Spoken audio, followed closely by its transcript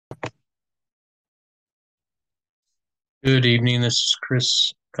Good evening. This is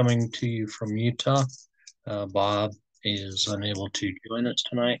Chris coming to you from Utah. Bob is unable to join us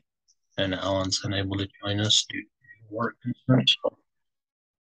tonight, and Alan's unable to join us due to work concerns. So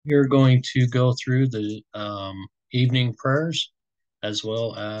we're going to go through the evening prayers as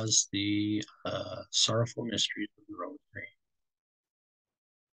well as the sorrowful mysteries of the Rosary.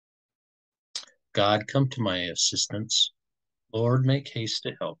 God, come to my assistance. Lord, make haste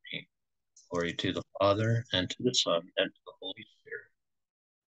to help me. Glory to the Father, and to the Son, and to the Holy Spirit,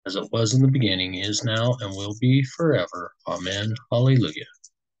 as it was in the beginning, is now, and will be forever. Amen. Hallelujah.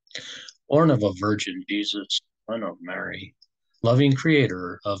 Born of a virgin, Jesus, Son of Mary, loving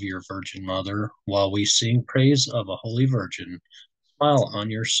Creator of your Virgin Mother, while we sing praise of a holy Virgin, smile on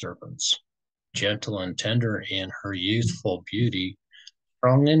your servants. Gentle and tender in her youthful beauty,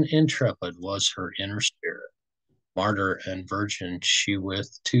 strong and intrepid was her inner spirit. Martyr and virgin, she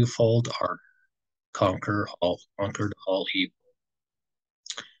with twofold ardor conquered all evil.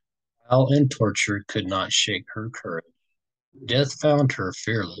 Trial and torture could not shake her courage. Death found her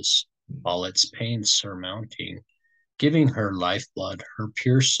fearless, all its pains surmounting, giving her lifeblood, her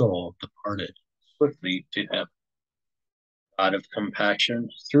pure soul departed swiftly to heaven. God of compassion,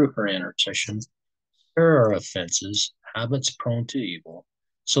 through her intercession, spare our offenses, habits prone to evil,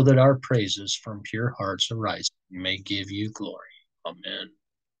 so that our praises from pure hearts arising may give you glory. Amen.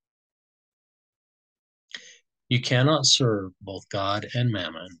 You cannot serve both God and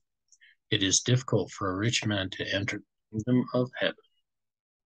mammon. It is difficult for a rich man to enter the kingdom of heaven.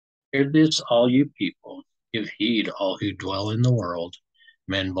 Hear this, all you people. Give heed, all who dwell in the world,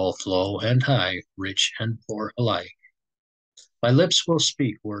 men both low and high, rich and poor alike. My lips will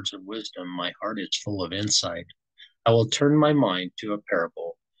speak words of wisdom, my heart is full of insight. I will turn my mind to a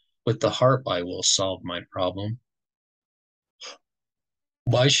parable. With the heart I will solve my problem.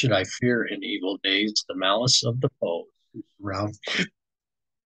 Why should I fear in evil days the malice of the foes who surround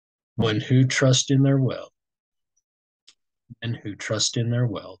when who trust in their wealth and who trust in their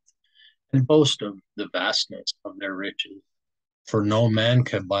wealth and boast of the vastness of their riches? For no man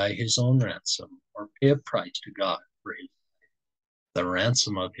can buy his own ransom or pay a price to God for his. The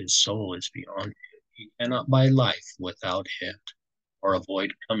ransom of his soul is beyond him. He cannot buy life without it or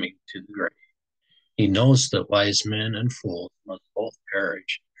avoid coming to the grave. He knows that wise men and fools must both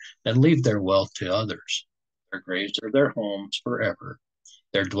perish and leave their wealth to others. Their graves are their homes forever,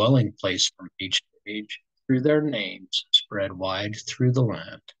 their dwelling place from age to age, through their names spread wide through the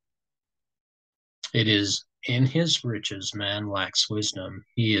land. It is in his riches man lacks wisdom.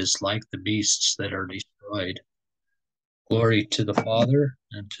 He is like the beasts that are destroyed. Glory to the Father,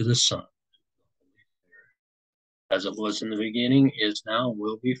 and to the Son, as it was in the beginning, is now, and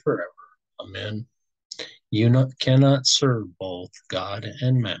will be forever. Amen. Cannot serve both God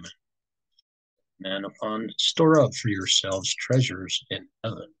and mammon. Man upon, store up for yourselves treasures in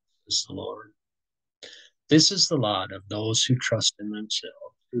heaven, says the Lord. This is the lot of those who trust in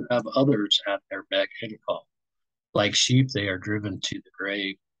themselves, who have others at their beck and call. Like sheep, they are driven to the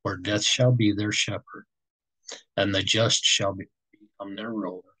grave, where death shall be their shepherd, and the just shall become their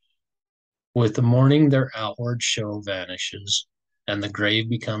ruler. With the morning, their outward show vanishes, and the grave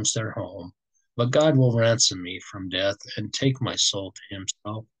becomes their home. But God will ransom me from death and take my soul to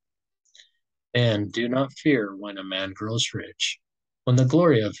himself. And do not fear when a man grows rich. When the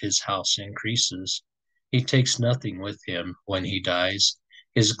glory of his house increases, he takes nothing with him when he dies.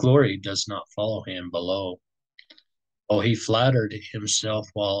 His glory does not follow him below. Oh, he flattered himself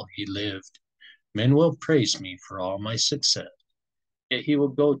while he lived. Men will praise me for all my success. Yet he will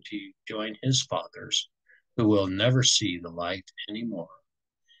go to join his fathers, who will never see the light any more.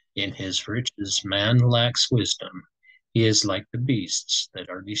 In his riches, man lacks wisdom. He is like the beasts that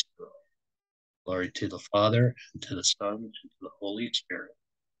are destroyed. Glory to the Father, and to the Son, and to the Holy Spirit,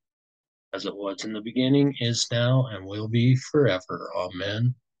 as it was in the beginning, is now, and will be forever.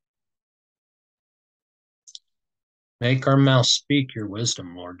 Amen. Make our mouth speak your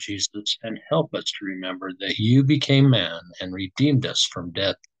wisdom, Lord Jesus, and help us to remember that you became man and redeemed us from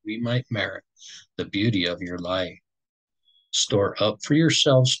death, that we might merit the beauty of your light. Store up for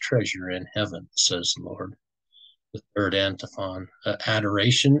yourselves treasure in heaven, says the Lord. The third antiphon,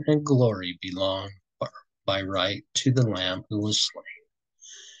 adoration and glory belong by right to the Lamb who was slain.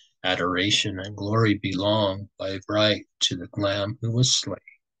 Adoration and glory belong by right to the Lamb who was slain.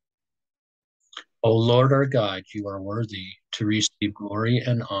 O Lord our God, you are worthy to receive glory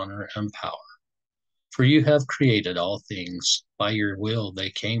and honor and power. For you have created all things. By your will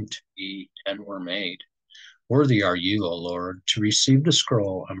they came to be and were made. Worthy are you, O Lord, to receive the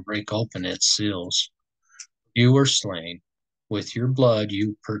scroll and break open its seals. You were slain. With your blood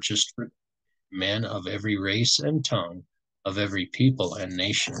you purchased men of every race and tongue, of every people and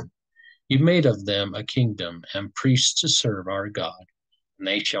nation. You made of them a kingdom and priests to serve our God, and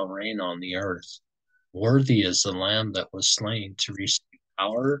they shall reign on the earth. Worthy is the Lamb that was slain to receive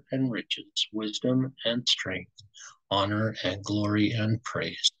power and riches, wisdom and strength, honor and glory and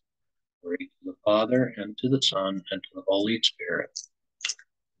praise. Glory to the Father, and to the Son, and to the Holy Spirit,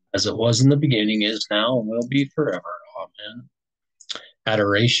 as it was in the beginning, is now, and will be forever. Amen.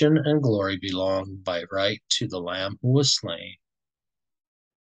 Adoration and glory belong by right to the Lamb who was slain.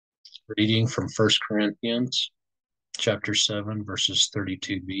 Reading from 1 Corinthians chapter 7, verses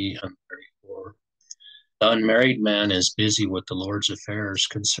 32b and 34. The unmarried man is busy with the Lord's affairs,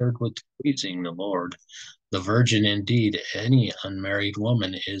 concerned with pleasing the Lord. The virgin, indeed, any unmarried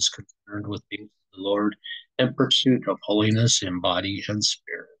woman, is concerned with things of the Lord in pursuit of holiness in body and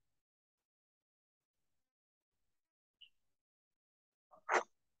spirit.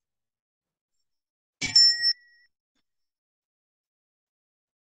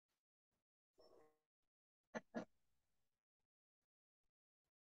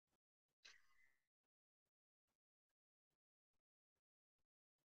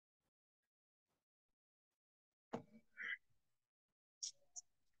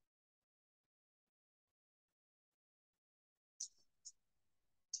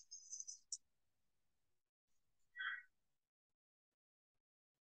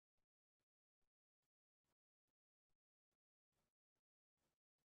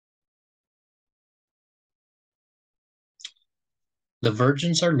 The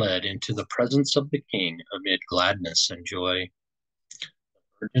virgins are led into the presence of the King amid gladness and joy.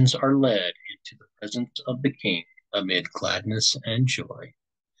 Virgins are led into the presence of the King amid gladness and joy.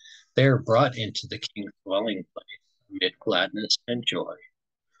 They are brought into the King's dwelling place amid gladness and joy.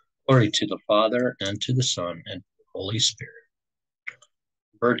 Glory to the Father, and to the Son, and to the Holy Spirit.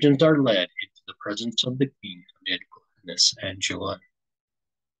 Virgins are led into the presence of the King amid gladness and joy.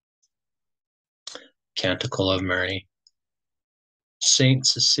 Canticle of Mary. Saint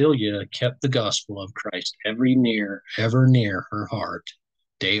Cecilia kept the gospel of Christ ever near her heart.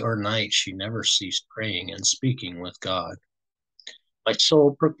 Day or night she never ceased praying and speaking with God. My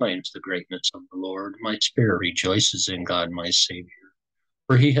soul proclaims the greatness of the Lord. My spirit rejoices in God my Savior,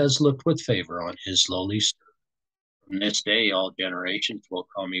 for he has looked with favor on his lowly servant. From this day all generations will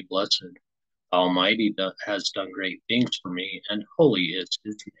call me blessed. Almighty has done great things for me, and holy is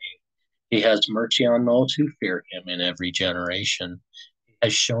his name. He has mercy on those who fear him in every generation. He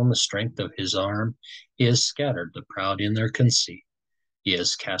has shown the strength of his arm. He has scattered the proud in their conceit. He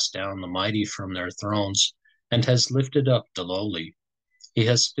has cast down the mighty from their thrones and has lifted up the lowly. He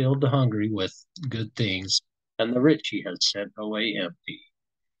has filled the hungry with good things, and the rich he has sent away empty.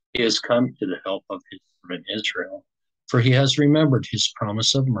 He has come to the help of his servant Israel, for he has remembered his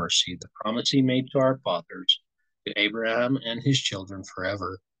promise of mercy, the promise he made to our fathers, to Abraham and his children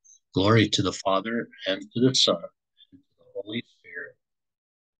forever. Glory to the Father, and to the Son, and to the Holy Spirit,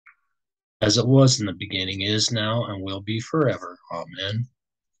 as it was in the beginning, is now, and will be forever. Amen.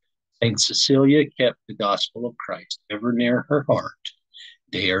 Saint Cecilia kept the gospel of Christ ever near her heart.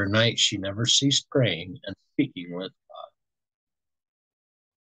 Day or night she never ceased praying and speaking with God.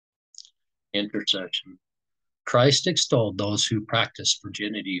 Intercession. Christ extolled those who practice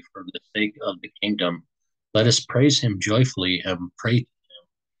virginity for the sake of the kingdom. Let us praise him joyfully and pray to him.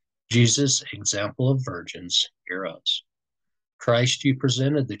 Jesus, example of virgins, hear us. Christ, you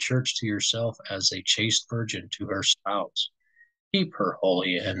presented the church to yourself as a chaste virgin to her spouse. Keep her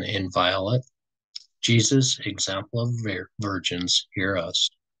holy and inviolate. Jesus, example of virgins, hear us.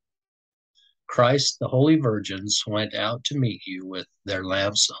 Christ, the holy virgins went out to meet you with their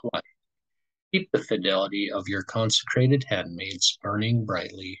lamps alight. Keep the fidelity of your consecrated handmaids burning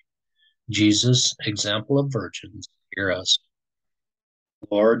brightly. Jesus, example of virgins, hear us.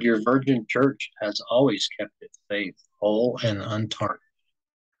 Lord, your virgin church has always kept its faith whole and untarnished.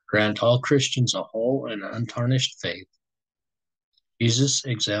 Grant all Christians a whole and untarnished faith. Jesus,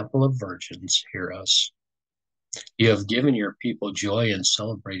 example of virgins, hear us. You have given your people joy in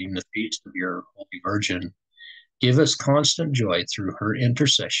celebrating the feast of your Holy Virgin. Give us constant joy through her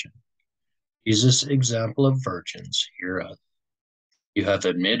intercession. Jesus, example of virgins, hear us. You have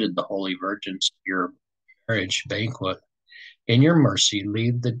admitted the Holy Virgins to your marriage banquet. In your mercy,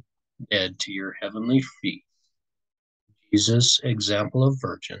 lead the dead to your heavenly feet. Jesus, example of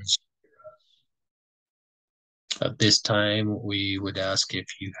virgins. At this time, we would ask if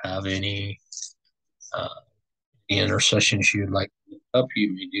you have any intercessions you'd like to look up,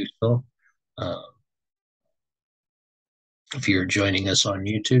 you may do so. If you're joining us on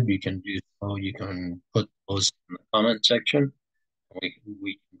YouTube, you can do so. You can put those in the comment section. We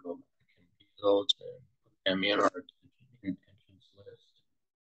can go back and view those and put them in our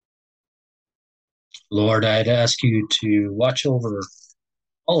Lord, I'd ask you to watch over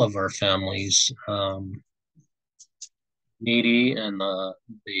all of our families, needy and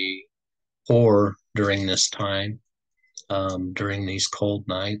the poor during this time, during these cold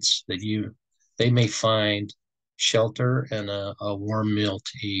nights, that they may find shelter and a warm meal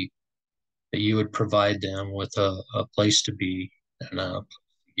to eat, that you would provide them with a place to be and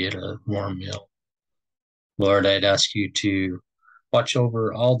get a warm meal. Lord, I'd ask you to watch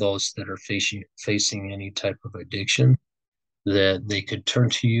over all those that are facing any type of addiction, that they could turn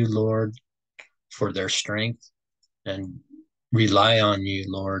to you, Lord, for their strength and rely on you,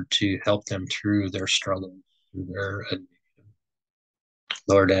 Lord, to help them through their struggles, through their addiction.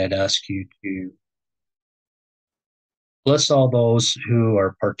 Lord, I'd ask you to bless all those who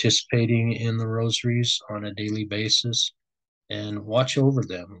are participating in the rosaries on a daily basis and watch over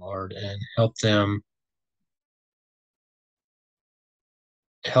them, Lord, and help them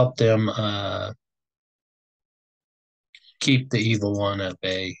keep the evil one at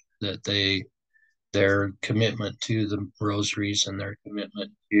bay, that their commitment to the rosaries and their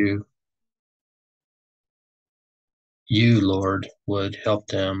commitment to you, Lord, would help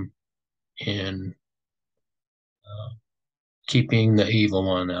them in keeping the evil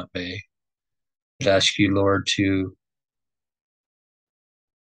one at bay. I'd ask you, Lord, to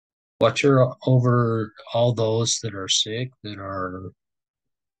watch over all those that are sick, that are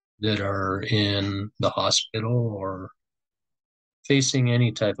in the hospital or facing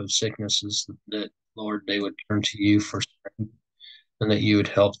any type of sicknesses, that Lord, they would turn to you for strength and that you would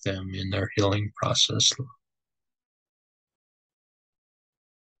help them in their healing process.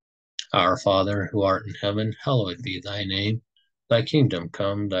 Our Father, who art in heaven, hallowed be thy name. Thy kingdom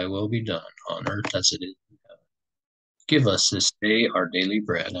come, thy will be done, on earth as it is in heaven. Give us this day our daily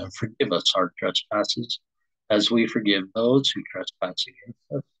bread, and forgive us our trespasses, as we forgive those who trespass against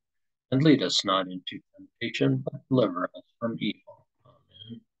us. And lead us not into temptation, but deliver us from evil.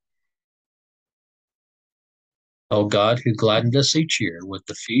 Amen. O God, who gladdened us each year with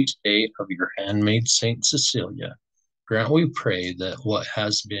the feast day of your handmaid Saint Cecilia, grant, we pray, that what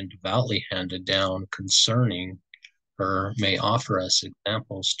has been devoutly handed down concerning her may offer us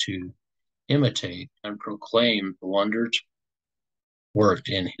examples to imitate and proclaim the wonders worked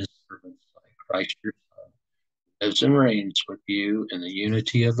in his servants by Christ your Son, who lives and reigns with you in the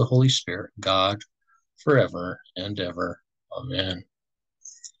unity of the Holy Spirit, God, forever and ever. Amen.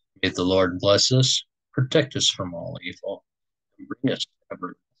 May the Lord bless us, protect us from all evil, and bring us to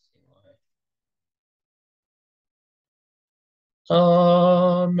everlasting life.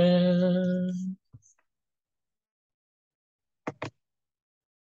 Amen.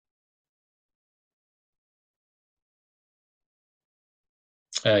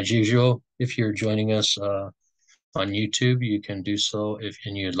 As usual, if you're joining us on YouTube, you can do so.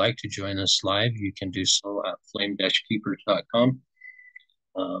 And you'd like to join us live, you can do so at flame-keepers.com.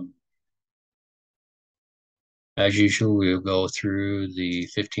 As usual, we'll go through the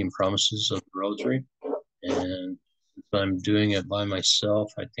 15 promises of the Rosary. And if I'm doing it by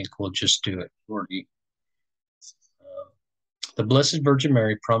myself, I think we'll just do it shortly. The Blessed Virgin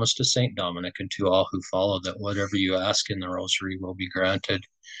Mary promised to Saint Dominic and to all who follow that whatever you ask in the Rosary will be granted.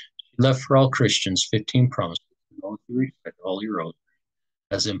 She left for all Christians 15 promises to those who respect the Holy Rosary,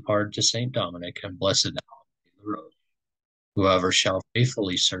 as imparted to Saint Dominic and Blessed Alma in the Rosary. Whoever shall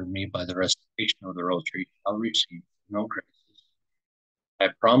faithfully serve me by the recitation of the Rosary shall receive no graces. I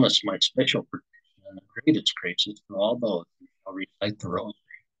promise my special protection and the greatest graces to all those who shall recite the Rosary.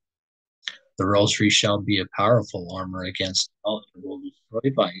 The Rosary shall be a powerful armor against all and will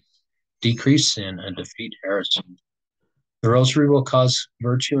destroy vice, decrease sin, and defeat heresy. The Rosary will cause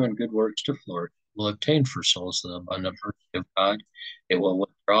virtue and good works to flourish, will obtain for souls the abundant mercy of God. It will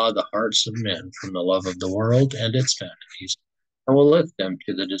withdraw the hearts of men from the love of the world and its vanities, and will lift them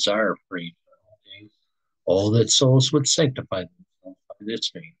to the desire for eternal things. Oh, that souls would sanctify themselves by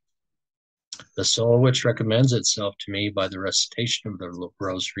this means. The soul which recommends itself to me by the recitation of the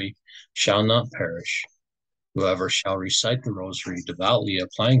Rosary shall not perish. Whoever shall recite the Rosary devoutly,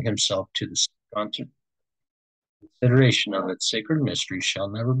 applying himself to the consideration of its sacred mystery, shall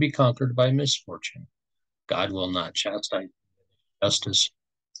never be conquered by misfortune. God will not chastise justice.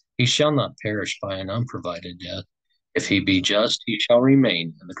 He shall not perish by an unprovided death. If he be just, he shall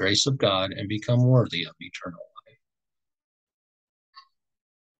remain in the grace of God and become worthy of eternal life.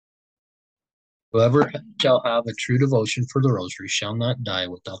 Whoever shall have a true devotion for the Rosary shall not die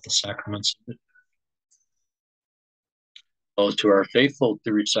without the sacraments of it. Those who are faithful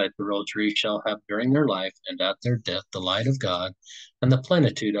to recite the Rosary shall have during their life and at their death the light of God and the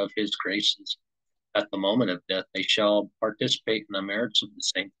plenitude of his graces. At the moment of death, they shall participate in the merits of the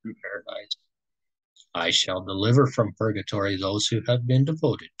saints in paradise. I shall deliver from purgatory those who have been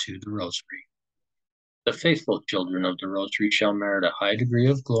devoted to the Rosary. The faithful children of the Rosary shall merit a high degree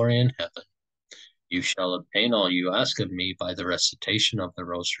of glory in heaven. You shall obtain all you ask of me by the recitation of the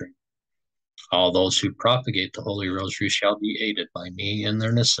Rosary. All those who propagate the Holy Rosary shall be aided by me in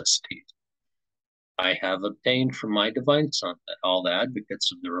their necessities. I have obtained from my divine Son that all the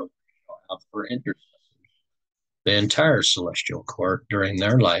advocates of the Rosary shall have for intercessors the entire celestial court during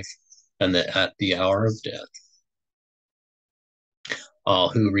their life and at the hour of death. All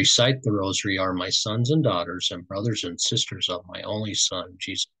who recite the Rosary are my sons and daughters and brothers and sisters of my only Son,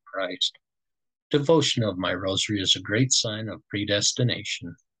 Jesus Christ. Devotion of my Rosary is a great sign of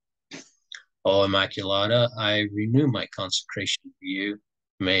predestination. O Immaculata, I renew my consecration to you.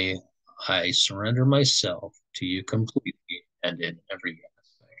 May I surrender myself to you completely and in every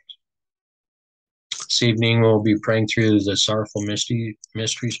aspect. This evening we'll be praying through the Sorrowful Mysteries,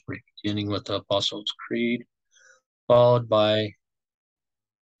 beginning with the Apostles' Creed, followed by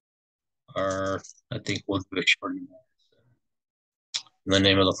I think we'll do a short in the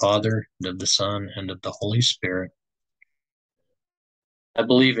name of the Father, and of the Son, and of the Holy Spirit. I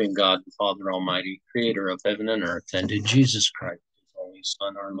believe in God, the Father Almighty, creator of heaven and earth, and in Jesus Christ, his only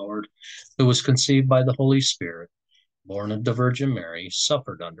Son, our Lord, who was conceived by the Holy Spirit, born of the Virgin Mary,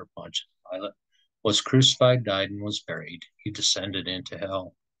 suffered under Pontius Pilate, was crucified, died, and was buried. He descended into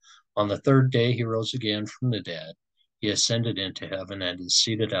hell. On the third day he rose again from the dead. He ascended into heaven and is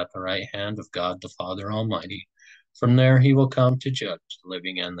seated at the right hand of God the Father Almighty. From there he will come to judge the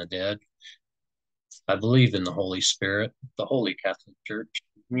living and the dead. I believe in the Holy Spirit, the Holy Catholic Church,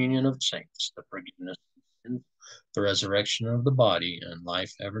 the communion of saints, the forgiveness of sins, the resurrection of the body, and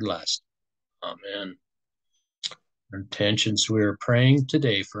life everlasting. Amen. Intentions: we are praying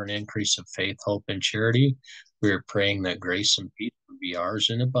today for an increase of faith, hope, and charity. We are praying that grace and peace will be ours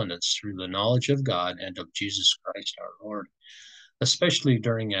in abundance through the knowledge of God and of Jesus Christ our Lord. Especially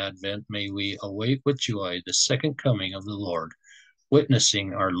during Advent, may we await with joy the second coming of the Lord,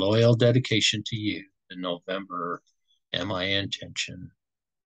 witnessing our loyal dedication to you. In November, MI intention.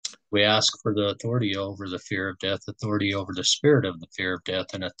 We ask for the authority over the fear of death, authority over the spirit of the fear of death,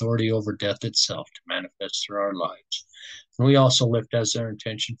 and authority over death itself to manifest through our lives. And we also lift as our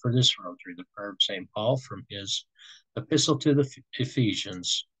intention for this rosary the prayer of St. Paul from his epistle to the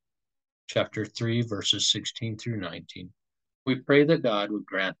Ephesians, chapter 3, verses 16 through 19. We pray that God would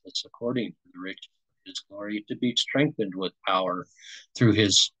grant us, according to the riches of his glory, to be strengthened with power through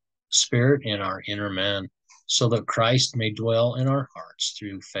his Spirit in our inner man, so that Christ may dwell in our hearts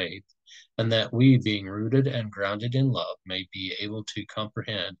through faith, and that we, being rooted and grounded in love, may be able to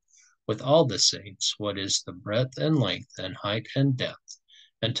comprehend with all the saints what is the breadth and length and height and depth,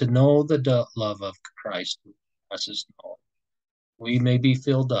 and to know the love of Christ which passes knowledge. We may be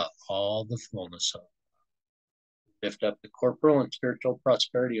filled up all the fullness of. Lift up the corporal and spiritual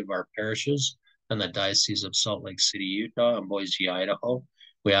prosperity of our parishes and the Diocese of Salt Lake City, Utah, and Boise, Idaho.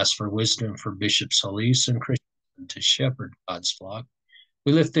 We ask for wisdom for Bishop Solis and Christian to shepherd God's flock.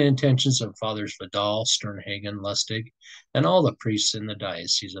 We lift the intentions of Fathers Vidal, Sternhagen, Lustig, and all the priests in the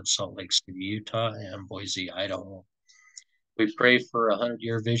Diocese of Salt Lake City, Utah, and Boise, Idaho. We pray for a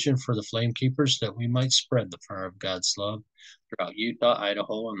 100-year vision for the Flame Keepers, that we might spread the fire of God's love throughout Utah,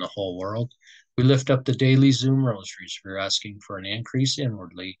 Idaho, and the whole world. We lift up the daily Zoom rosaries. We're asking for an increase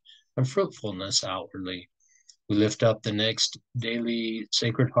inwardly and fruitfulness outwardly. We lift up the next daily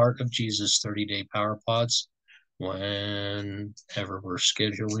Sacred Heart of Jesus 30-day power pods, whenever we're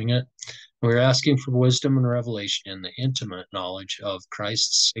scheduling it. We're asking for wisdom and revelation in the intimate knowledge of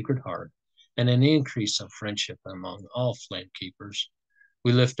Christ's Sacred Heart and an increase of friendship among all Flame Keepers.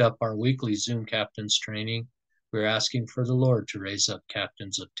 We lift up our weekly Zoom captains training. We're asking for the Lord to raise up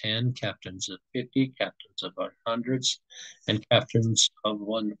captains of 10, captains of 50, captains of hundreds, and captains of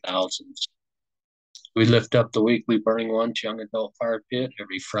 1,000s. We lift up the weekly Burning Ones Young Adult Fire Pit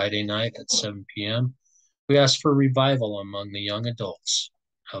every Friday night at 7 p.m. We ask for revival among the young adults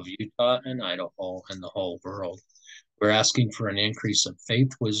of Utah and Idaho and the whole world. We're asking for an increase of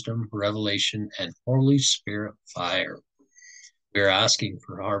faith, wisdom, revelation, and Holy Spirit fire. We're asking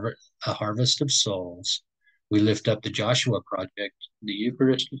for a harvest of souls. We lift up the Joshua Project, the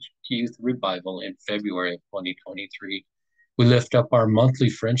Eucharistic Youth Revival in February of 2023. We lift up our monthly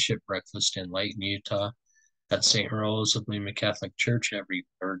friendship breakfast in Layton, Utah at St. Rose of Lima Catholic Church every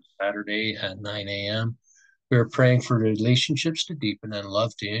third Saturday at 9 a.m. We are praying for relationships to deepen and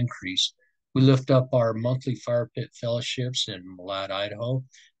love to increase. We lift up our monthly fire pit fellowships in Malad, Idaho,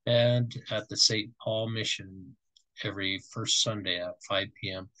 and at the St. Paul Mission every first Sunday at 5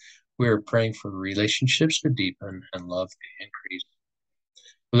 p.m. We are praying for relationships to deepen and love to increase.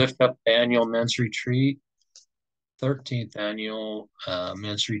 Lift up the annual men's retreat, 13th annual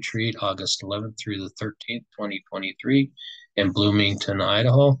men's retreat, August 11th through the 13th, 2023, in Bloomington,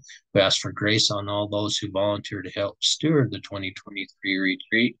 Idaho. We ask for grace on all those who volunteer to help steward the 2023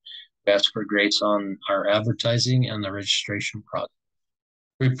 retreat. We ask for grace on our advertising and the registration process.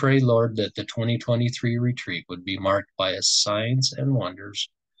 We pray, Lord, that the 2023 retreat would be marked by signs and wonders,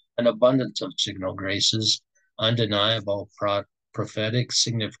 an abundance of signal graces, undeniable prophetic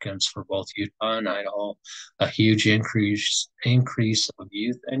significance for both Utah and Idaho, a huge increase of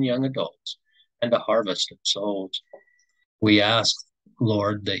youth and young adults, and a harvest of souls. We ask,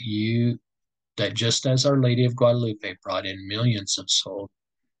 Lord, that just as Our Lady of Guadalupe brought in millions of souls,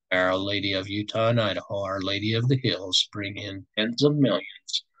 Our Lady of Utah and Idaho, Our Lady of the Hills, bring in tens of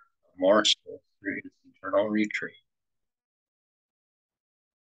millions more souls through his eternal retreat.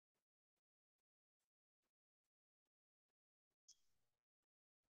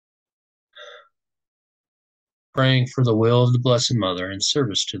 Praying for the will of the Blessed Mother and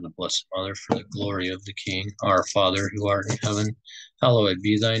service to the Blessed Mother for the glory of the King. Our Father, who art in heaven, hallowed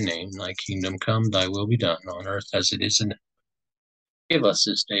be thy name. Thy kingdom come, thy will be done on earth as it is in heaven. Give us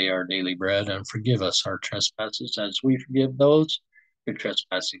this day our daily bread, and forgive us our trespasses as we forgive those who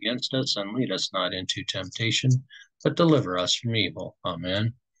trespass against us, and lead us not into temptation, but deliver us from evil.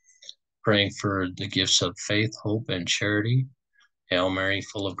 Amen. Praying for the gifts of faith, hope, and charity. Hail Mary,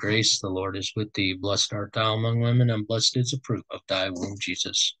 full of grace, the Lord is with thee. Blessed art thou among women, and blessed is the fruit of thy womb,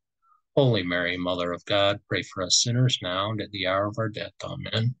 Jesus. Holy Mary, Mother of God, pray for us sinners now and at the hour of our death.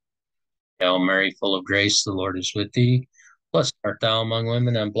 Amen. Hail Mary, full of grace, the Lord is with thee. Blessed art thou among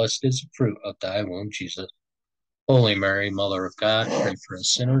women, and blessed is the fruit of thy womb, Jesus. Holy Mary, Mother of God, pray for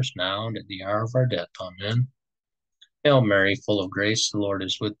us sinners now and at the hour of our death. Amen. Hail Mary, full of grace, the Lord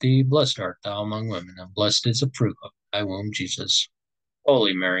is with thee. Blessed art thou among women, and blessed is the fruit of thy womb, Jesus.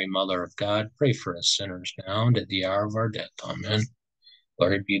 Holy Mary, Mother of God, pray for us sinners now and at the hour of our death. Amen.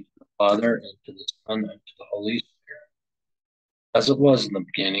 Glory be to the Father, and to the Son, and to the Holy Spirit, as it was in the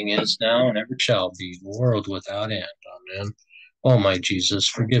beginning, is now, and ever shall be, world without end. Amen. O my Jesus,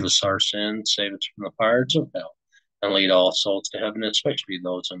 forgive us our sins, save us from the fires of hell, and lead all souls to heaven, especially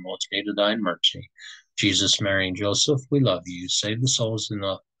those in most need of thine mercy. Jesus, Mary, and Joseph, we love you. Save the souls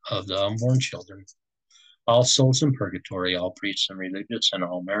of the unborn children, all souls in purgatory, all priests and religious, and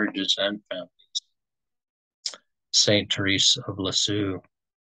all marriages and families. Saint Teresa of Lisieux,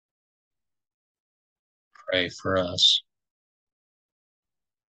 pray for us.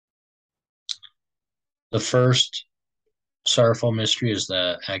 The first sorrowful mystery is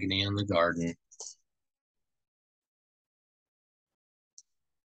the agony in the garden.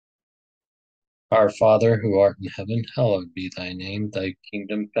 Our Father, who art in heaven, hallowed be thy name. Thy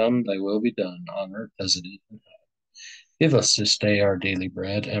kingdom come, thy will be done, on earth as it is in heaven. Give us this day our daily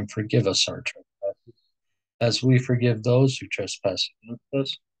bread, and forgive us our trespasses, as we forgive those who trespass against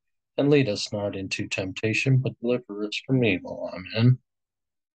us. And lead us not into temptation, but deliver us from evil. Amen.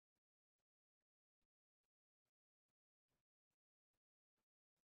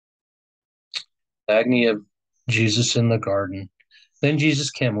 Agony of Jesus in the garden. Then Jesus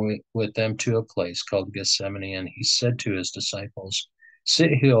came with them to a place called Gethsemane, and he said to his disciples,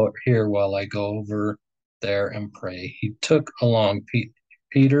 sit here while I go over there and pray. He took along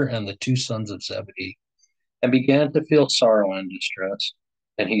Peter and the two sons of Zebedee and began to feel sorrow and distress.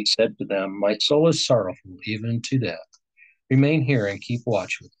 And he said to them, my soul is sorrowful, even to death. Remain here and keep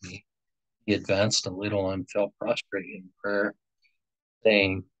watch with me. He advanced a little and fell prostrate in prayer,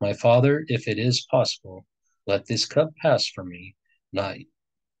 saying, my Father, if it is possible, let this cup pass from me, not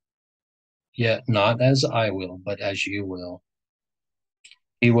yet not as I will, but as you will.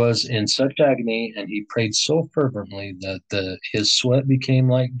 He was in such agony, and he prayed so fervently that his sweat became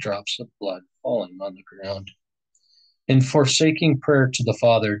like drops of blood falling on the ground. In forsaking prayer to the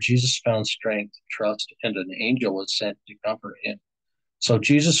Father, Jesus found strength, trust, and an angel was sent to comfort him. So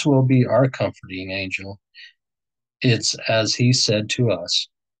Jesus will be our comforting angel. It's as he said to us,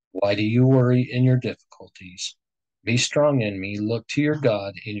 why do you worry in your difficulties? Be strong in me. Look to your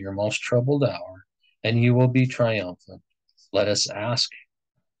God in your most troubled hour, and you will be triumphant. Let us ask,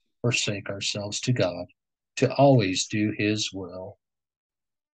 forsake ourselves to God, to always do his will.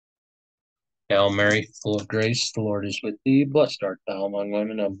 Hail Mary, full of grace, the Lord is with thee. Blessed art thou among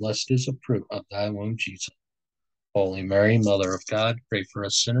women, and blessed is the fruit of thy womb, Jesus. Holy Mary, Mother of God, pray for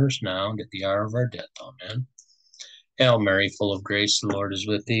us sinners now and at the hour of our death. Amen. Hail Mary, full of grace, the Lord is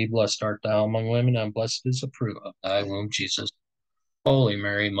with thee. Blessed art thou among women, and blessed is the fruit of thy womb, Jesus. Holy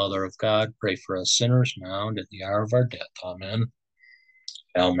Mary, Mother of God, pray for us sinners now and at the hour of our death. Amen.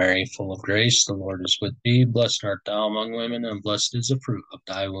 Hail Mary, full of grace, the Lord is with thee. Blessed art thou among women, and blessed is the fruit of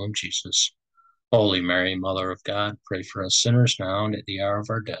thy womb, Jesus. Holy Mary, Mother of God, pray for us sinners now and at the hour of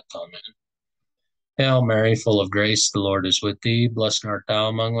our death. Amen. Hail Mary, full of grace, the Lord is with thee. Blessed art thou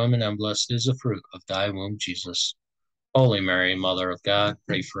among women, and blessed is the fruit of thy womb, Jesus. Holy Mary, Mother of God,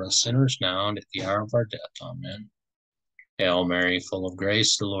 pray for us sinners now and at the hour of our death. Amen. Hail Mary, full of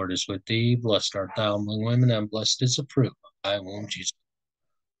grace, the Lord is with thee. Blessed art thou among women, and blessed is the fruit of thy womb, Jesus.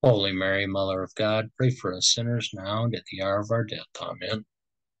 Holy Mary, Mother of God, pray for us sinners now and at the hour of our death. Amen.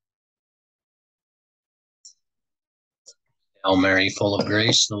 Hail Mary, full of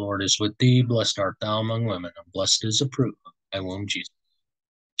grace, the Lord is with thee. Blessed art thou among women, and blessed is the fruit of thy womb, Jesus.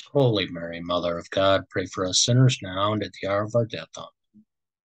 Holy Mary, Mother of God, pray for us sinners now and at the hour of our death. Amen.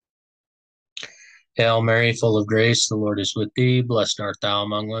 Hail Mary, full of grace, the Lord is with thee. Blessed art thou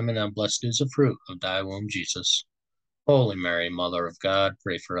among women, and blessed is the fruit of thy womb, Jesus. Holy Mary, Mother of God,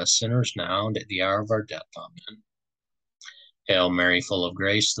 pray for us sinners now and at the hour of our death. Amen. Hail Mary, full of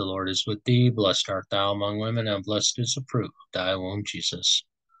grace, the Lord is with thee. Blessed art thou among women, and blessed is the fruit of thy womb, Jesus.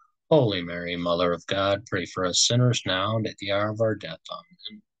 Holy Mary, Mother of God, pray for us sinners now and at the hour of our death.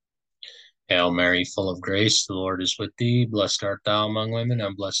 Amen. Hail Mary, full of grace, the Lord is with thee. Blessed art thou among women,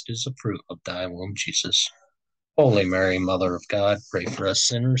 and blessed is the fruit of thy womb, Jesus. Holy Mary, Mother of God, pray for us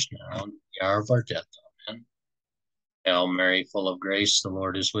sinners now and at the hour of our death. Amen. Hail Mary, full of grace, the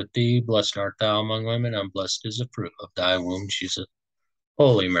Lord is with thee. Blessed art thou among women, and blessed is the fruit of thy womb, Jesus.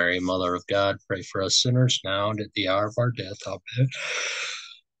 Holy Mary, Mother of God, pray for us sinners now and at the hour of our death. Amen.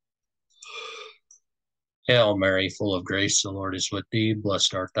 Hail Mary, full of grace, the Lord is with thee.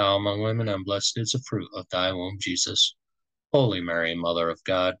 Blessed art thou among women, and blessed is the fruit of thy womb, Jesus. Holy Mary, Mother of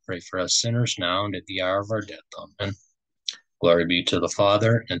God, pray for us sinners now and at the hour of our death. Amen. Glory be to the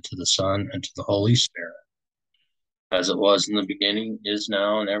Father, and to the Son, and to the Holy Spirit, as it was in the beginning, is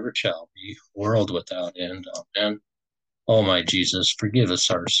now, and ever shall be, world without end. Amen. O my Jesus, forgive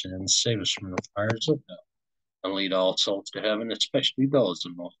us our sins, save us from the fires of hell, and lead all souls to heaven, especially those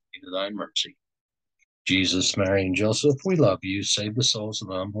in most need of thy mercy. Jesus, Mary, and Joseph, we love you. Save the souls of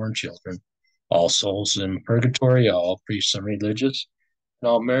the unborn children, all souls in purgatory, all priests and religious, and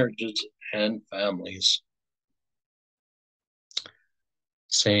all marriages and families.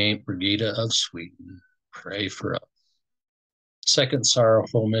 Saint Brigida of Sweden, pray for us. Second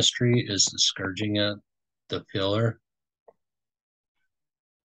sorrowful mystery is the scourging at the pillar.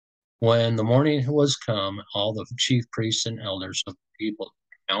 When the morning was come, all the chief priests and elders of the people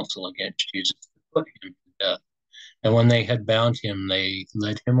counsel against Jesus to put him to death. And when they had bound him, they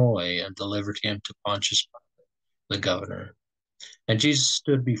led him away and delivered him to Pontius Pilate, the governor. And Jesus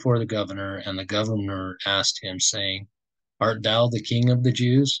stood before the governor, and the governor asked him, saying, Art thou the king of the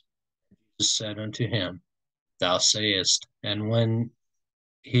Jews? Jesus said unto him, Thou sayest. And when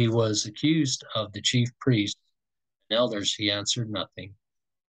he was accused of the chief priests and elders, he answered nothing.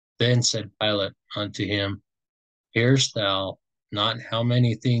 Then said Pilate unto him, Hearest thou not how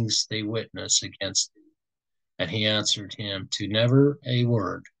many things they witness against thee? And he answered him, To never a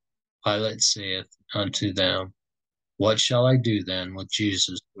word. Pilate saith unto them, What shall I do then with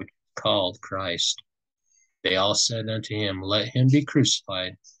Jesus, which is called Christ? They all said unto him, Let him be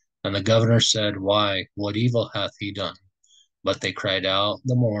crucified. And the governor said, Why, what evil hath he done? But they cried out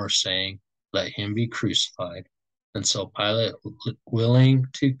the more, saying, Let him be crucified. And so Pilate, willing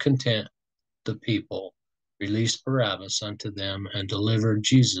to content the people, released Barabbas unto them, and delivered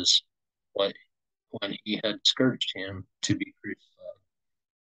Jesus, when he had scourged him, to be crucified.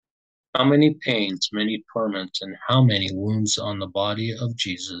 How many pains, many torments, and how many wounds on the body of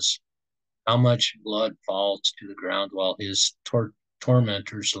Jesus! How much blood falls to the ground while his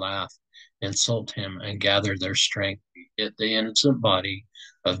tormentors laugh, insult him, and gather their strength to get the innocent body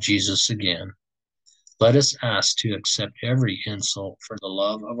of Jesus again. Let us ask to accept every insult for the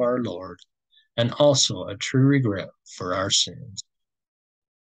love of our Lord, and also a true regret for our sins.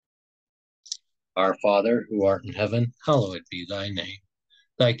 Our Father, who art in heaven, hallowed be thy name.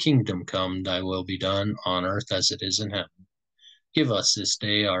 Thy kingdom come, thy will be done, on earth as it is in heaven. Give us this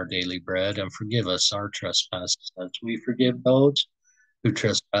day our daily bread, and forgive us our trespasses, as we forgive those who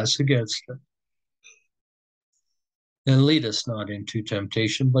trespass against us. And lead us not into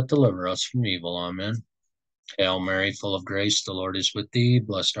temptation, but deliver us from evil. Amen. Hail Mary, full of grace, the Lord is with thee.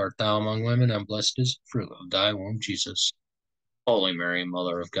 Blessed art thou among women, and blessed is the fruit of thy womb, Jesus. Holy Mary,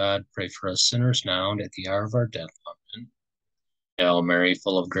 Mother of God, pray for us sinners now and at the hour of our death. Amen. Hail Mary,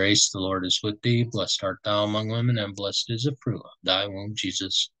 full of grace, the Lord is with thee. Blessed art thou among women, and blessed is the fruit of thy womb,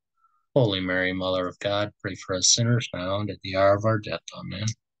 Jesus. Holy Mary, Mother of God, pray for us sinners now and at the hour of our death. Amen.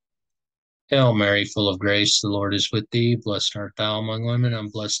 Hail Mary, full of grace, the Lord is with thee. Blessed art thou among women, and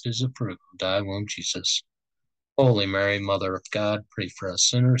blessed is the fruit of thy womb, Jesus. Holy Mary, Mother of God, pray for us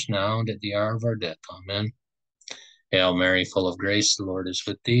sinners now and at the hour of our death. Amen. Hail Mary, full of grace, the Lord is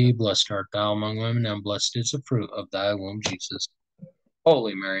with thee. Blessed art thou among women, and blessed is the fruit of thy womb, Jesus.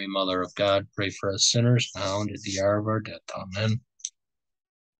 Holy Mary, Mother of God, pray for us sinners now and at the hour of our death. Amen.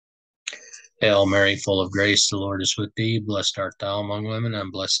 Hail Mary, full of grace, the Lord is with thee. Blessed art thou among women,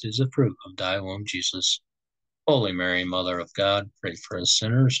 and blessed is the fruit of thy womb, Jesus. Holy Mary, Mother of God, pray for us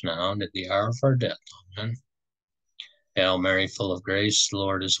sinners now and at the hour of our death. Amen. Hail Mary, full of grace, the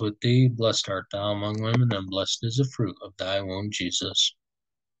Lord is with thee. Blessed art thou among women, and blessed is the fruit of thy womb, Jesus.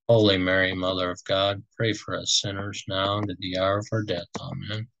 Holy Mary, Mother of God, pray for us sinners now and at the hour of our death.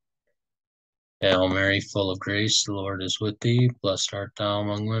 Amen. Hail Mary, full of grace, the Lord is with thee. Blessed art thou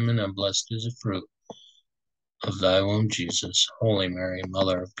among women, and blessed is the fruit of thy womb, Jesus. Holy Mary,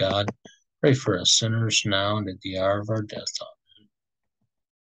 Mother of God, pray for us sinners now and at the hour of our death. Amen.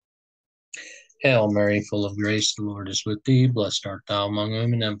 Hail Mary, full of grace, the Lord is with thee. Blessed art thou among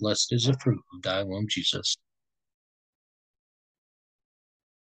women, and blessed is the fruit of thy womb, Jesus.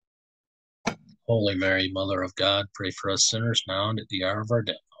 Holy Mary, Mother of God, pray for us sinners now and at the hour of our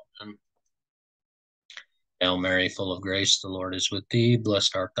death. Amen. Hail Mary, full of grace, the Lord is with thee.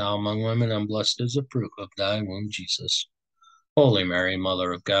 Blessed art thou among women, and blessed is the fruit of thy womb, Jesus. Holy Mary,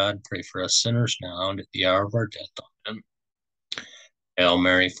 Mother of God, pray for us sinners now and at the hour of our death. Amen. Hail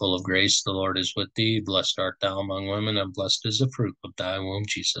Mary, full of grace, the Lord is with thee. Blessed art thou among women, and blessed is the fruit of thy womb,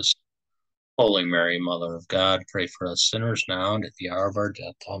 Jesus. Holy Mary, Mother of God, pray for us sinners now and at the hour of our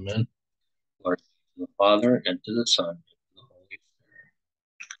death. Amen. Glory to the Father, and to the Son, and to the Holy Spirit,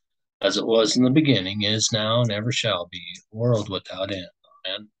 as it was in the beginning, is now, and ever shall be, world without end.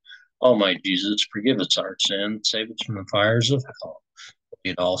 Amen. O my Jesus, forgive us our sins, save us from the fires of hell.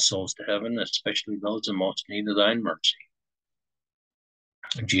 Lead all souls to heaven, especially those in most need of thine mercy.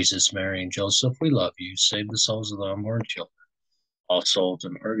 Jesus, Mary, and Joseph, we love you. Save the souls of the unborn children, all souls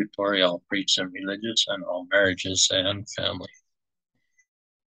in purgatory, all priests and religious, and all marriages and family.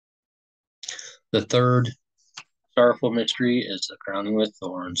 The third sorrowful mystery is the crowning with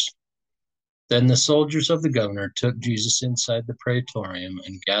thorns. Then the soldiers of the governor took Jesus inside the praetorium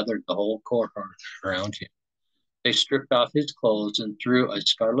and gathered the whole cohort around him. They stripped off his clothes and threw a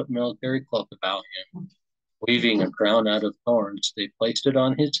scarlet military cloak about him. Weaving a crown out of thorns, they placed it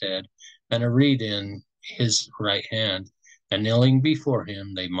on his head and a reed in his right hand. And kneeling before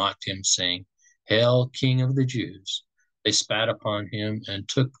him, they mocked him, saying, "Hail, King of the Jews!" They spat upon him and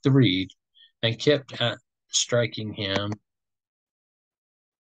took the reed and kept at striking him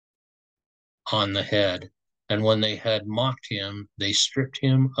on the head. And when they had mocked him, they stripped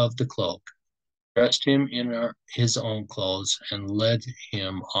him of the cloak, dressed him in his own clothes, and led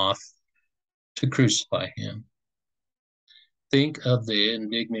him off to crucify him. Think of the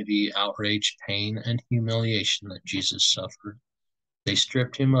indignity, outrage, pain, and humiliation that Jesus suffered. They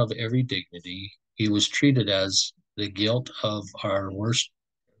stripped him of every dignity. He was treated as the guilt of our worst.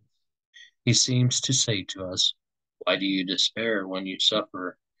 He seems to say to us, "Why do you despair when you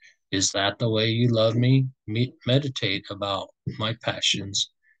suffer? Is that the way you love me? Meditate about my passions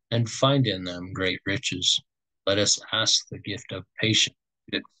and find in them great riches. Let us ask the gift of patience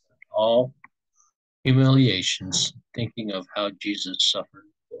to accept all humiliations, thinking of how Jesus suffered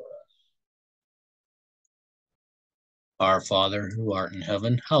for us." Our Father, who art in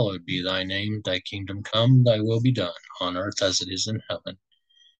heaven, hallowed be thy name. Thy kingdom come, thy will be done, on earth as it is in heaven.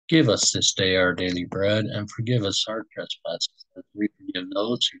 Give us this day our daily bread, and forgive us our trespasses, as we forgive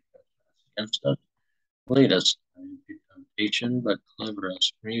those who trespass against us. Lead us not into temptation, but deliver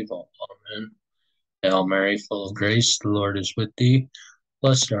us from evil. Amen. Hail Mary, full of grace, the Lord is with thee.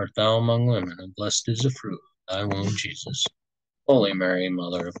 Blessed art thou among women, and blessed is the fruit of thy womb, Jesus. Holy Mary,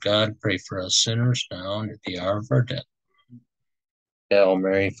 Mother of God, pray for us sinners now and at the hour of our death. Hail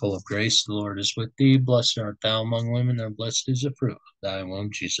Mary, full of grace, the Lord is with thee. Blessed art thou among women, and blessed is the fruit of thy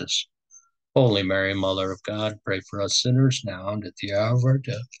womb, Jesus. Holy Mary, Mother of God, pray for us sinners now and at the hour of our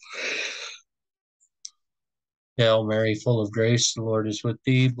death. Hail Mary, full of grace, the Lord is with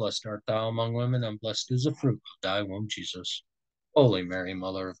thee. Blessed art thou among women, and blessed is the fruit of thy womb, Jesus. Holy Mary,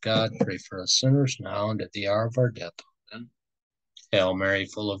 Mother of God, pray for us sinners now and at the hour of our death. Amen. Hail Mary,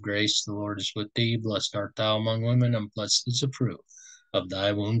 full of grace, the Lord is with thee. Blessed art thou among women, and blessed is the fruit of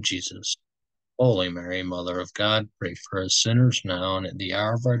thy womb, Jesus. Holy Mary, Mother of God, pray for us sinners now and at the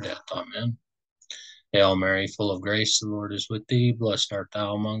hour of our death. Amen. Hail Mary, full of grace, the Lord is with thee. Blessed art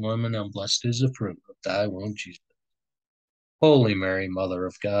thou among women, and blessed is the fruit of thy womb, Jesus. Holy Mary, Mother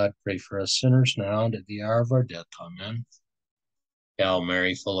of God, pray for us sinners now and at the hour of our death. Amen. Hail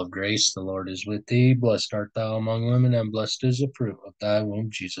Mary, full of grace, the Lord is with thee. Blessed art thou among women, and blessed is the fruit of thy womb,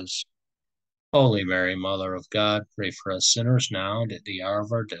 Jesus. Holy Mary, Mother of God, pray for us sinners now and at the hour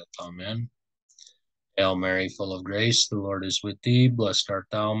of our death. Amen. Hail Mary, full of grace, the Lord is with thee. Blessed art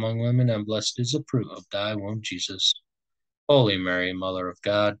thou among women, and blessed is the fruit of thy womb, Jesus. Holy Mary, Mother of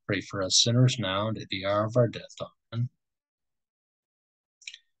God, pray for us sinners now and at the hour of our death. Amen.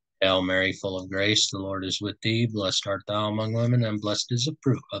 Hail Mary, full of grace, the Lord is with thee. Blessed art thou among women, and blessed is the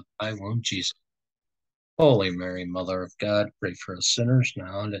fruit of thy womb, Jesus. Holy Mary, Mother of God, pray for us sinners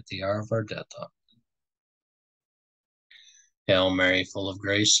now and at the hour of our death. Amen. Hail Mary, full of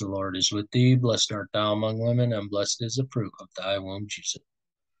grace, the Lord is with thee. Blessed art thou among women, and blessed is the fruit of thy womb, Jesus.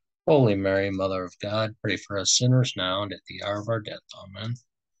 Holy Mary, Mother of God, pray for us sinners now and at the hour of our death. Amen.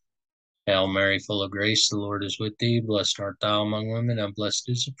 Hail Mary, full of grace, the Lord is with thee. Blessed art thou among women, and blessed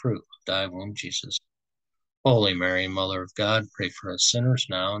is the fruit of thy womb, Jesus. Holy Mary, Mother of God, pray for us sinners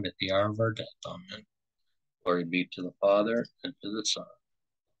now and at the hour of our death. Amen. Glory be to the Father, and to the Son,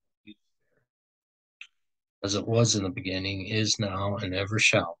 as it was in the beginning, is now, and ever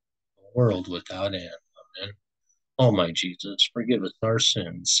shall be, a world without end. Amen. O my Jesus, forgive us our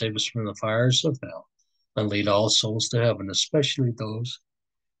sins, save us from the fires of hell, and lead all souls to heaven, especially those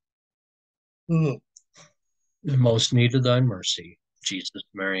who in most need of thy mercy. Jesus,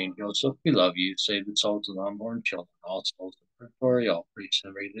 Mary, and Joseph, we love you. Save the souls of unborn children, all souls in purgatory, all priests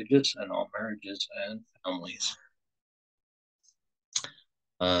and religious, and all marriages and families.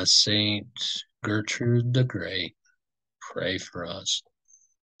 Saint Gertrude the Great, pray for us.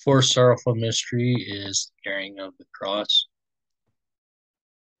 Fourth sorrowful mystery is the carrying of the cross.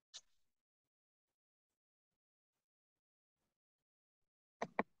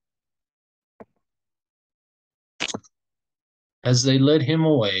 As they led him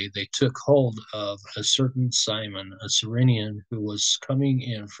away, they took hold of a certain Simon, a Cyrenian, who was coming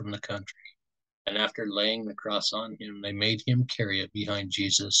in from the country. And after laying the cross on him, they made him carry it behind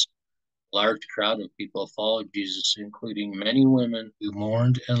Jesus. A large crowd of people followed Jesus, including many women who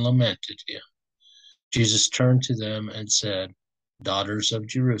mourned and lamented him. Jesus turned to them and said, Daughters of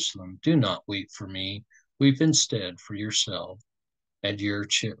Jerusalem, do not weep for me. Weep instead for yourself and for your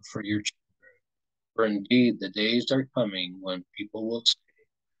children. For indeed the days are coming when people will say,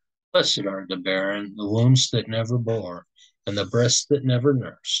 Blessed are the barren, the wombs that never bore, and the breasts that never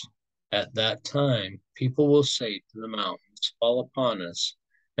nursed. At that time, people will say to the mountains, Fall upon us,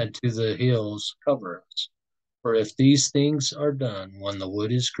 and to the hills, Cover us. For if these things are done when the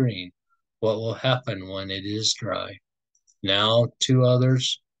wood is green, what will happen when it is dry? Now, two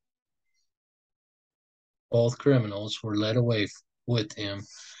others, both criminals, were led away with him to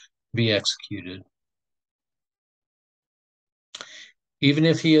be executed. Even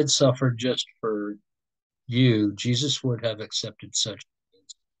if he had suffered just for you, Jesus would have accepted such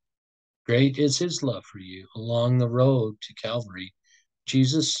things. Great is his love for you. Along the road to Calvary,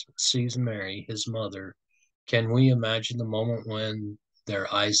 Jesus sees Mary, his mother. Can we imagine the moment when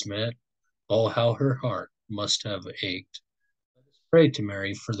their eyes met? Oh, how her heart must have ached. Let us pray to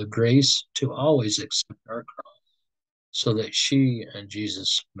Mary for the grace to always accept our cross, so that she and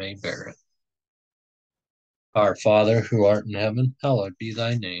Jesus may bear it. Our Father, who art in heaven, hallowed be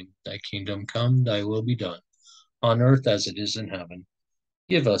thy name. Thy kingdom come, thy will be done, on earth as it is in heaven.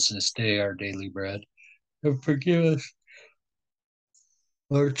 Give us this day our daily bread, and forgive us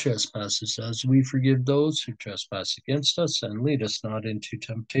our trespasses as we forgive those who trespass against us, and lead us not into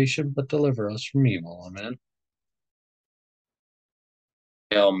temptation, but deliver us from evil. Amen.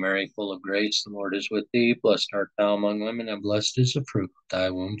 Hail Mary, full of grace, the Lord is with thee. Blessed art thou among women, and blessed is the fruit of thy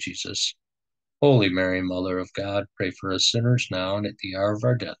womb, Jesus. Holy Mary, Mother of God, pray for us sinners now and at the hour of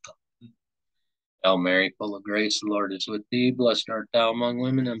our death. Hail Mary, full of grace, the Lord is with thee. Blessed art thou among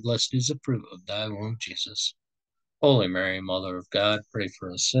women, and blessed is the fruit of thy womb, Jesus. Holy Mary, Mother of God, pray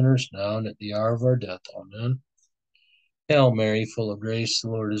for us sinners now and at the hour of our death. Amen. Hail Mary, full of grace, the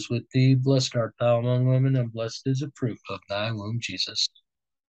Lord is with thee. Blessed art thou among women, and blessed is the fruit of thy womb, Jesus.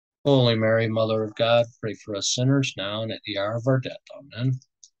 Holy Mary, Mother of God, pray for us sinners now and at the hour of our death. Amen.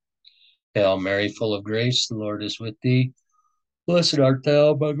 Hail Mary, full of grace, the Lord is with thee. Blessed art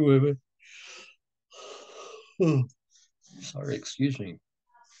thou among women. Oh, sorry, excuse me.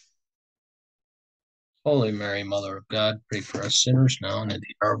 Holy Mary, Mother of God, pray for us sinners now and at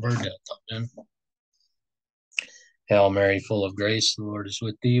the hour of our death. Amen. Hail Mary, full of grace, the Lord is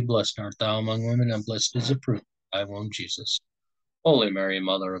with thee. Blessed art thou among women, and blessed is the fruit of thy womb, Jesus. Holy Mary,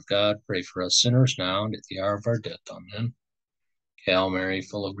 Mother of God, pray for us sinners now and at the hour of our death. Amen. Hail Mary,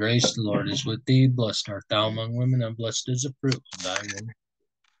 full of grace, the Lord is with thee. Blessed art thou among women, and blessed is the fruit of thy womb.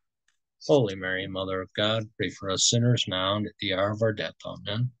 Holy Mary, Mother of God, pray for us sinners now and at the hour of our death.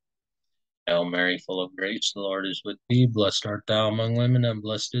 Amen. Hail Mary, full of grace, the Lord is with thee. Blessed art thou among women, and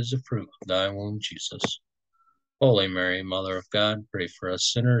blessed is the fruit of thy womb, Jesus. Holy Mary, Mother of God, pray for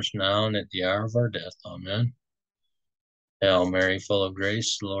us sinners now and at the hour of our death. Amen. Hail Mary, full of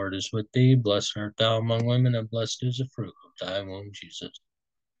grace, the Lord is with thee. Blessed art thou among women, and blessed is the fruit of thy womb, Jesus.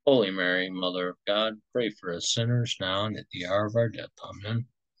 Holy Mary, Mother of God, pray for us sinners now and at the hour of our death. Amen.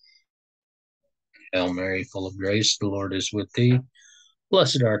 Hail Mary, full of grace, the Lord is with thee.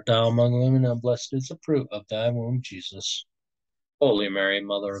 Blessed art thou among women, and blessed is the fruit of thy womb, Jesus. Holy Mary,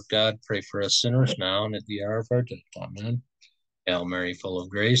 Mother of God, pray for us sinners now and at the hour of our death. Amen. Hail Mary, full of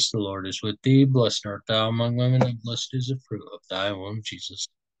grace, the Lord is with thee. Blessed art thou among women, and blessed is the fruit of thy womb, Jesus.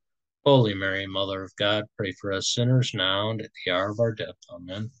 Holy Mary, Mother of God, pray for us sinners now and at the hour of our death.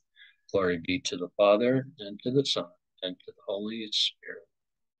 Amen. Glory be to the Father, and to the Son, and to the Holy Spirit,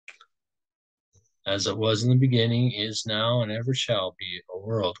 as it was in the beginning, is now, and ever shall be, a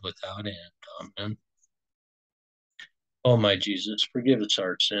world without end. Amen. O my Jesus, forgive us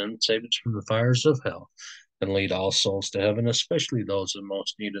our sins, save us from the fires of hell, and lead all souls to heaven, especially those in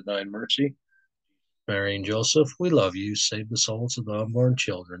most need of thy mercy. Mary and Joseph, we love you. Save the souls of the unborn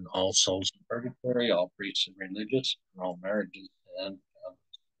children, all souls in purgatory, all priests and religious, and all marriages and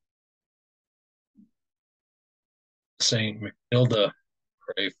Saint Matilda,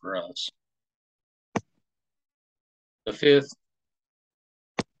 pray for us. The fifth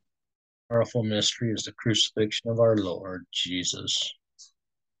sorrowful mystery is the crucifixion of our Lord Jesus.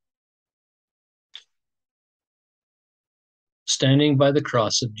 Standing by the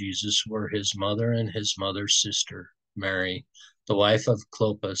cross of Jesus were his mother and his mother's sister, Mary, the wife of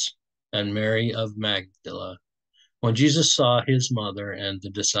Clopas, and Mary of Magdala. When Jesus saw his mother and the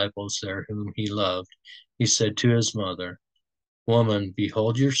disciples there whom he loved, he said to his mother, Woman,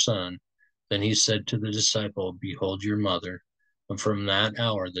 behold your son. Then he said to the disciple, Behold your mother. And from that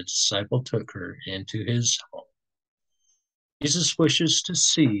hour the disciple took her into his home. Jesus wishes to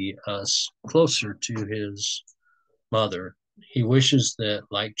see us closer to his mother. He wishes that,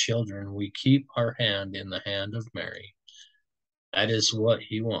 like children, we keep our hand in the hand of Mary. That is what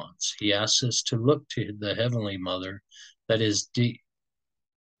he wants. He asks us to look to the Heavenly Mother, that is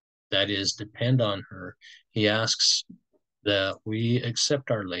depend on her. He asks that we accept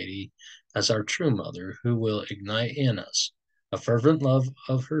Our Lady as our true mother, who will ignite in us a fervent love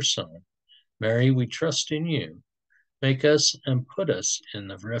of her Son. Mary, we trust in you. Make us and put us in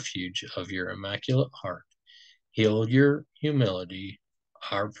the refuge of your immaculate heart. Heal your humility,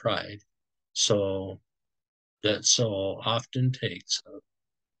 our pride, so that so often takes us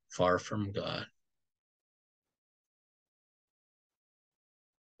far from God.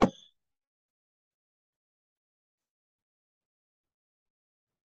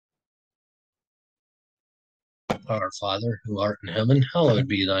 Our Father, who art in heaven, hallowed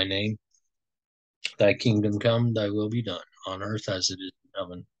be thy name. Thy kingdom come, thy will be done, on earth as it is in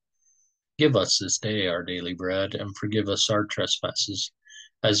heaven. Give us this day our daily bread, and forgive us our trespasses,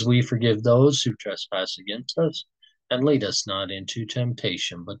 as we forgive those who trespass against us. And lead us not into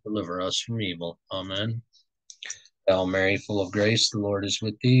temptation, but deliver us from evil. Amen. Hail Mary, full of grace, the Lord is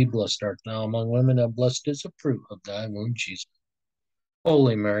with thee. Blessed art thou among women, and blessed is the fruit of thy womb, Jesus.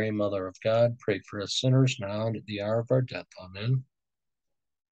 Holy Mary, Mother of God, pray for us sinners now and at the hour of our death. Amen.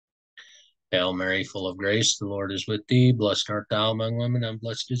 Hail Mary, full of grace, the Lord is with thee. Blessed art thou among women, and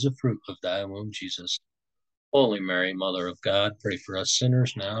blessed is the fruit of thy womb, Jesus. Holy Mary, Mother of God, pray for us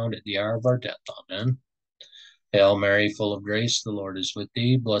sinners now and at the hour of our death. Amen. Hail Mary, full of grace, the Lord is with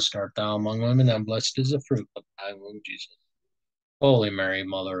thee. Blessed art thou among women, and blessed is the fruit of thy womb, Jesus. Holy Mary,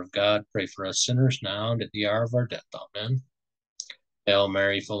 Mother of God, pray for us sinners now and at the hour of our death. Amen. Hail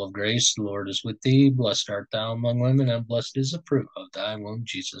Mary, full of grace, the Lord is with thee. Blessed art thou among women, and blessed is the fruit of thy womb,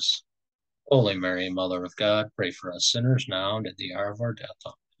 Jesus. Holy Mary, Mother of God, pray for us sinners now and at the hour of our death.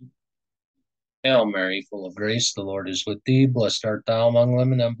 Amen. Hail Mary, full of grace, the Lord is with thee. Blessed art thou among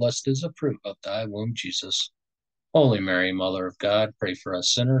women, and blessed is the fruit of thy womb, Jesus. Holy Mary, Mother of God, pray for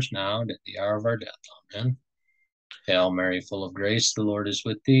us sinners now and at the hour of our death. Amen. Hail Mary, full of grace, the Lord is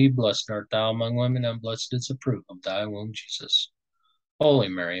with thee. Blessed art thou among women, and blessed is the fruit of thy womb, Jesus. Holy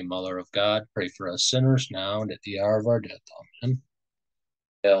Mary, Mother of God, pray for us sinners now and at the hour of our death. Amen.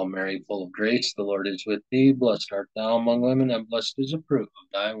 Hail Mary, full of grace, the Lord is with thee. Blessed art thou among women, and blessed is the fruit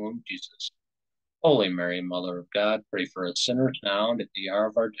of thy womb, Jesus. Holy Mary, Mother of God, pray for us sinners now and at the hour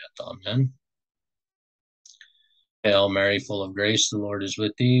of our death. Amen. Hail Mary, full of grace, the Lord is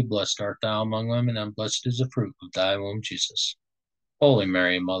with thee. Blessed art thou among women, and blessed is the fruit of thy womb, Jesus. Holy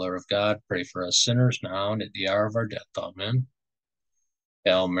Mary, Mother of God, pray for us sinners now and at the hour of our death. Amen.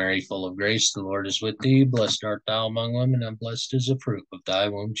 Hail Mary, full of grace, the Lord is with thee. Blessed art thou among women, and blessed is the fruit of thy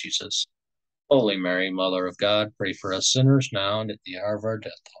womb, Jesus. Holy Mary, Mother of God, pray for us sinners now and at the hour of our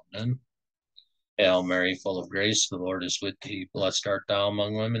death. Amen. Hail Mary, full of grace, the Lord is with thee. Blessed art thou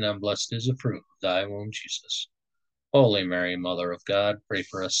among women, and blessed is the fruit of thy womb, Jesus. Holy Mary, Mother of God, pray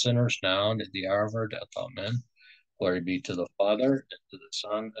for us sinners now and at the hour of our death. Amen. Glory be to the Father, and to the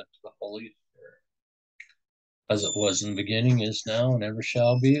Son, and to the Holy Spirit, as it was in the beginning, is now, and ever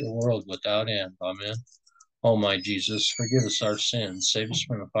shall be, a world without end. Amen. O my Jesus, forgive us our sins, save us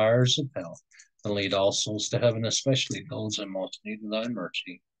from the fires of hell, and lead all souls to heaven, especially those in most need of thy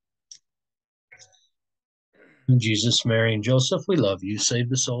mercy. Jesus, Mary, and Joseph, we love you. Save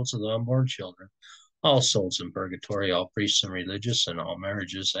the souls of the unborn children, all souls in purgatory, all priests and religious, and all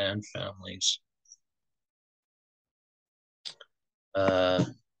marriages and families.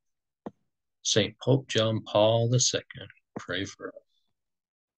 St. Pope John Paul II, pray for us.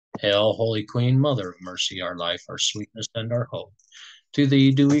 Hail, Holy Queen, Mother of Mercy, our life, our sweetness, and our hope. To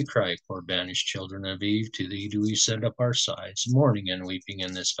thee do we cry, poor banished children of Eve. To thee do we send up our sighs, mourning and weeping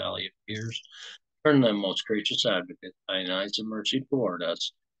in this valley of tears. Turn then, most gracious advocate, thine eyes of mercy toward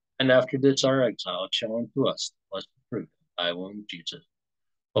us, and after this our exile, show unto us the blessed fruit of thy womb, Jesus.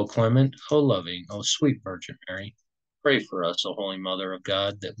 O clement, O loving, O sweet Virgin Mary, pray for us, O Holy Mother of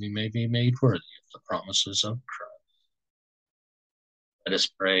God, that we may be made worthy of the promises of Christ. Let us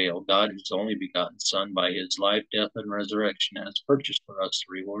pray, O God, whose only begotten Son, by his life, death, and resurrection, has purchased for us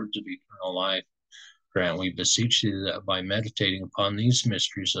the rewards of eternal life. Grant, we beseech thee, that by meditating upon these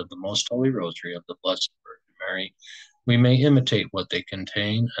mysteries of the most holy Rosary of the Blessed Virgin Mary, we may imitate what they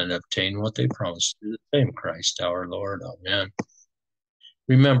contain and obtain what they promise through the same Christ our Lord. Amen.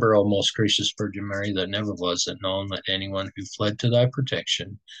 Remember, O most gracious Virgin Mary, that never was it known that anyone who fled to thy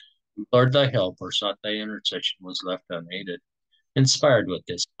protection, implored thy help, or sought thy intercession was left unaided. Inspired with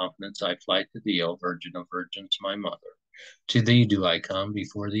this confidence, I fly to thee, O Virgin of Virgins, my Mother. To thee do I come,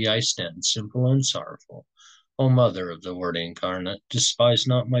 before thee I stand, simple and sorrowful. O Mother of the Word incarnate, despise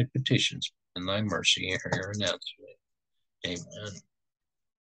not my petitions, but in thy mercy hear and answer me. Amen.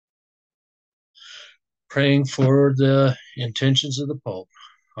 Praying for the intentions of the Pope.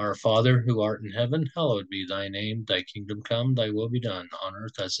 Our Father, who art in heaven, hallowed be thy name. Thy kingdom come, thy will be done, on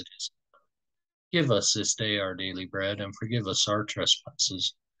earth as it is. Give us this day our daily bread, and forgive us our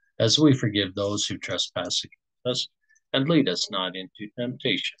trespasses, as we forgive those who trespass against us. And lead us not into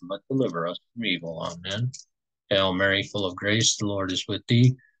temptation, but deliver us from evil. Amen. Hail Mary, full of grace, the Lord is with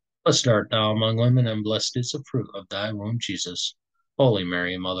thee. Blessed art thou among women, and blessed is the fruit of thy womb, Jesus. Holy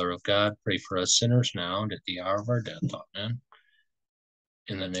Mary, Mother of God, pray for us sinners now and at the hour of our death. Amen.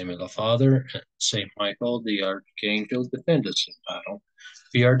 In the name of the Father, and Saint Michael, the Archangel, defend us in battle.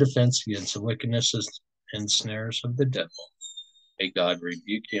 Be our defense against the wickednesses and snares of the devil. May God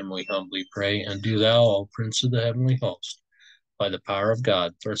rebuke him, we humbly pray. And do thou, O Prince of the heavenly host, by the power of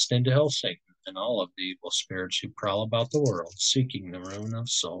God, thrust into hell Satan and all of the evil spirits who prowl about the world, seeking the ruin of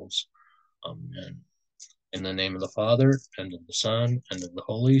souls. Amen. In the name of the Father, and of the Son, and of the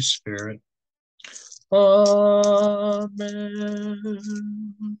Holy Spirit. Amen.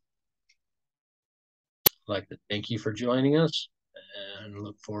 I'd like to thank you for joining us and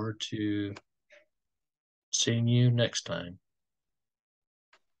look forward to seeing you next time.